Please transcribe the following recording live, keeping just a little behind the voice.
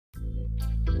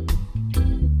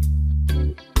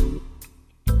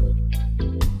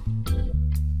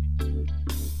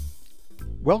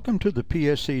Welcome to the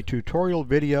PSC tutorial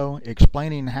video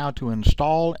explaining how to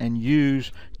install and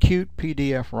use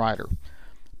CutePDF Writer.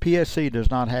 PSC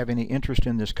does not have any interest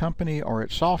in this company or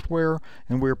its software,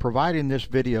 and we are providing this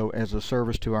video as a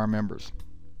service to our members.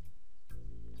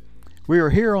 We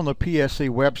are here on the PSC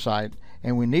website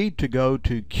and we need to go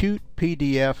to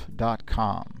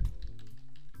CutePDF.com.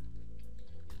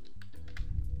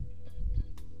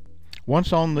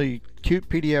 Once on the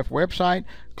CutePDF website,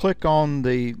 click on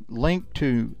the link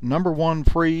to #1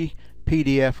 free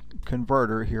PDF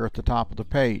converter here at the top of the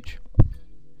page.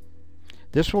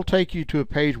 This will take you to a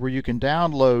page where you can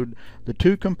download the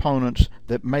two components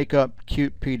that make up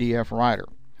CutePDF Writer.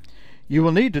 You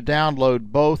will need to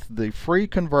download both the free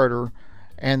converter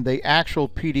and the actual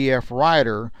PDF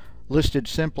writer, listed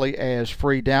simply as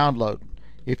free download.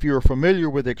 If you are familiar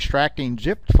with extracting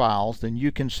zipped files, then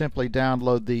you can simply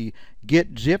download the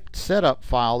Get Zipped Setup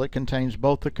file that contains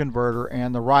both the converter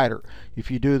and the writer. If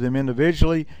you do them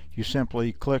individually, you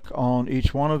simply click on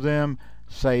each one of them,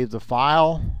 save the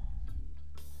file.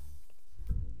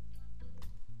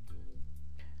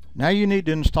 Now you need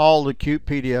to install the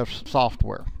CutePDF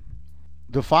software.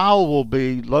 The file will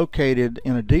be located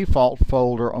in a default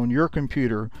folder on your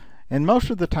computer, and most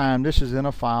of the time this is in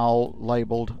a file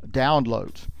labeled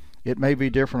Downloads. It may be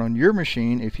different on your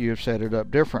machine if you have set it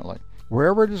up differently.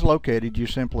 Wherever it is located, you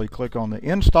simply click on the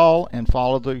install and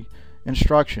follow the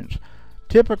instructions.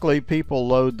 Typically people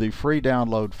load the free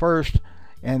download first,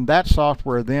 and that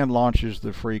software then launches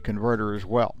the free converter as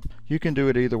well. You can do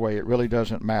it either way, it really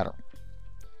doesn't matter.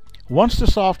 Once the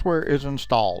software is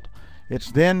installed,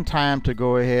 it's then time to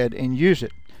go ahead and use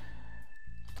it.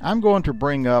 I'm going to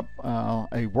bring up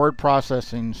a word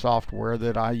processing software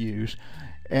that I use,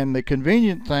 and the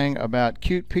convenient thing about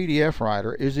CutePDF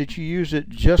Writer is that you use it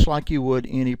just like you would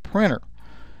any printer.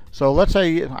 So let's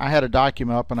say I had a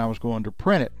document up and I was going to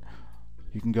print it.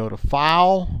 You can go to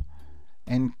File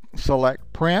and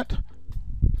select Print,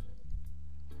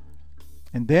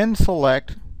 and then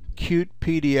select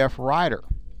CutePDF Writer.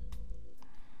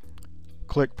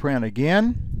 Click Print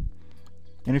again.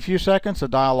 In a few seconds, a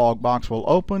dialog box will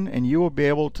open and you will be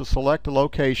able to select a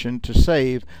location to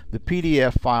save the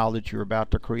PDF file that you're about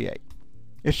to create.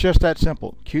 It's just that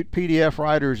simple. CutePDF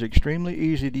Writer is extremely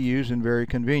easy to use and very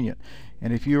convenient.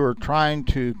 And if you are trying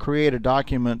to create a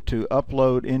document to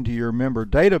upload into your member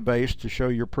database to show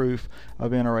your proof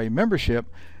of NRA membership,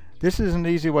 this is an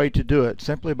easy way to do it,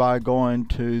 simply by going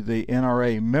to the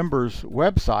NRA members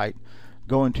website,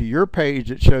 going to your page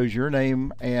that shows your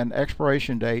name and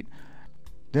expiration date,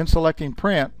 then selecting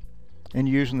Print and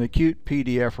using the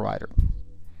CutePDF Writer.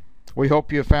 We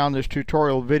hope you have found this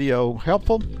tutorial video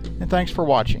helpful, and thanks for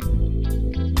watching.